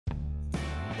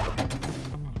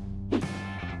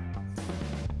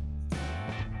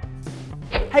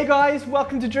Hey guys,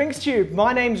 welcome to DrinksTube.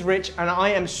 My name's Rich and I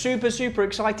am super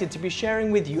excited to be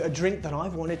sharing with you a drink that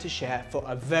I've wanted to share for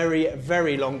a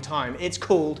very long time. It's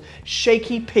called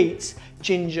Shaky Pete's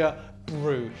Ginger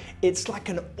Brew. It's like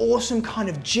an awesome kind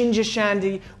of ginger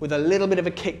shandy with a little bit of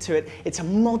a kick to it. It's a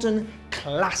modern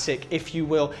classic, if you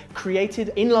will,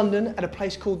 created in London at a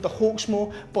place called the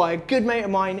Hawksmoor by a good mate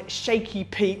of mine, Shaky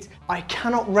Pete. I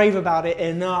cannot rave about it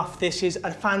enough. This is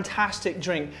a fantastic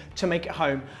drink to make at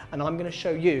home, and I'm going to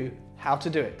show you how to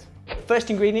do it. First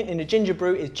ingredient in a ginger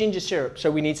brew is ginger syrup, so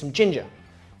we need some ginger.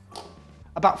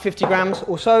 About 50 grams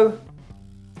or so.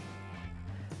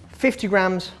 50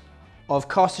 grams of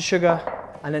caster sugar,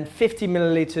 and then 50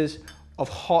 milliliters of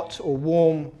hot or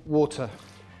warm water.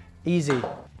 Easy.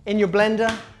 In your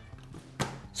blender,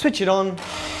 switch it on.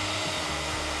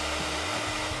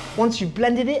 Once you've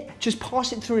blended it, just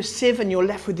pass it through a sieve and you're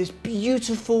left with this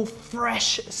beautiful,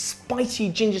 fresh, spicy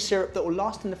ginger syrup that will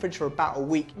last in the fridge for about a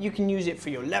week. You can use it for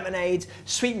your lemonades,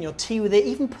 sweeten your tea with it,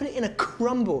 even put it in a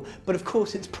crumble. But of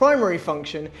course, its primary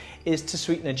function is to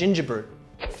sweeten a ginger brew.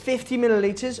 50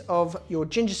 milliliters of your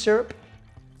ginger syrup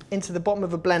into the bottom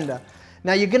of a blender.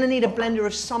 Now you're gonna need a blender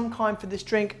of some kind for this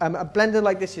drink. A blender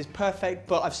like this is perfect,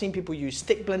 but I've seen people use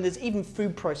stick blenders, even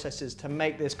food processors to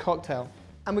make this cocktail.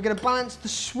 And we're gonna balance the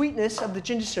sweetness of the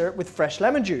ginger syrup with fresh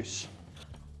lemon juice.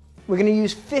 We're gonna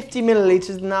use 50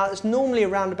 milliliters. Now it's normally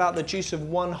around about the juice of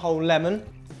one whole lemon.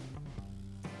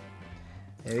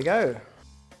 There we go.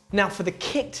 Now for the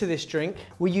kick to this drink,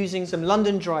 we're using some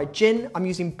London Dry gin. I'm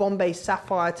using Bombay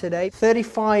Sapphire today,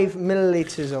 35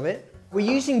 milliliters of it. We're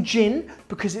using gin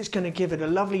because it's going to give it a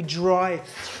lovely dry,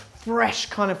 fresh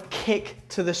kind of kick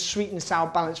to the sweet and sour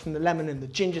balance from the lemon and the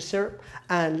ginger syrup.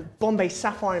 And Bombay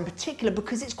Sapphire in particular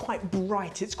because it's quite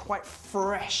bright, it's quite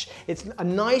fresh. It's a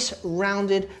nice,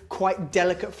 rounded, quite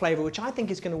delicate flavour, which I think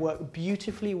is going to work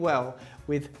beautifully well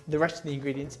with the rest of the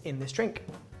ingredients in this drink.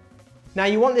 Now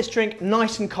you want this drink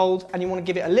nice and cold, and you want to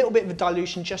give it a little bit of a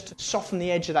dilution just to soften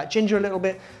the edge of that ginger a little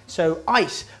bit. So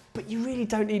ice, but you really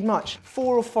don't need much.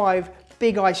 4 or 5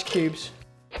 big ice cubes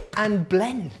and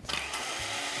blend.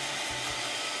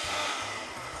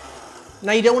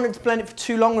 Now you don't want it to blend it for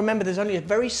too long. Remember, there's only a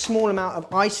very small amount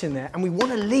of ice in there, and we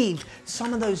want to leave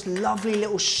some of those lovely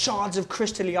little shards of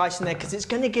crystally ice in there because it's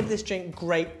going to give this drink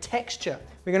great texture.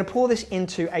 We're going to pour this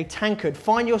into a tankard.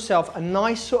 Find yourself a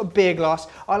nice sort of beer glass.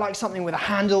 I like something with a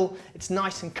handle. It's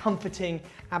nice and comforting,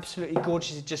 absolutely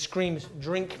gorgeous. It just screams,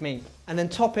 drink me. And then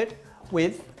top it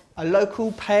with a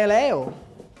local pale ale.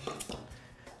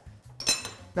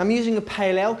 Now I'm using a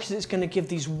pale ale because it's going to give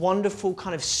these wonderful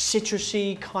kind of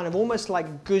citrusy, kind of almost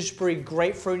like gooseberry,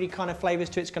 grapefruity kind of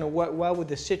flavors to it. It's going to work well with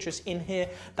the citrus in here.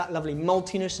 That lovely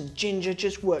maltiness and ginger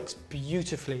just works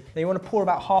beautifully. Now you want to pour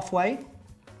about halfway.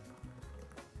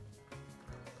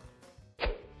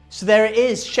 So there it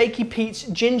is, Shaky Pete's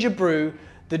Ginger Brew,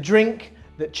 the drink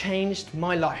that changed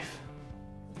my life.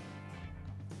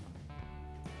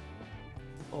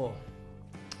 Oh,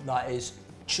 that is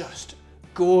just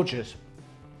gorgeous.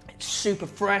 It's super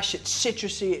fresh, it's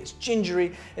citrusy, it's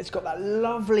gingery, it's got that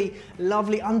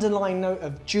lovely underlying note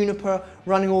of juniper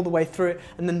running all the way through it,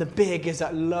 and then the beer gives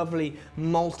that lovely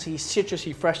malty,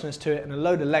 citrusy freshness to it and a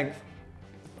load of length.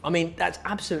 I mean, that's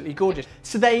absolutely gorgeous.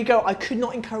 So there you go. I could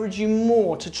not encourage you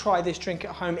more to try this drink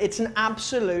at home. It's an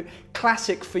absolute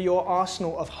classic for your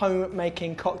arsenal of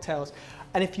home-making cocktails.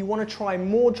 And if you want to try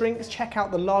more drinks, check out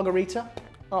the Lagerita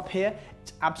up here.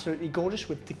 It's absolutely gorgeous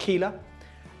with tequila.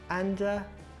 And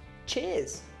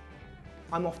cheers.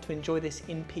 I'm off to enjoy this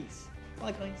in peace.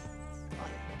 Bye, guys.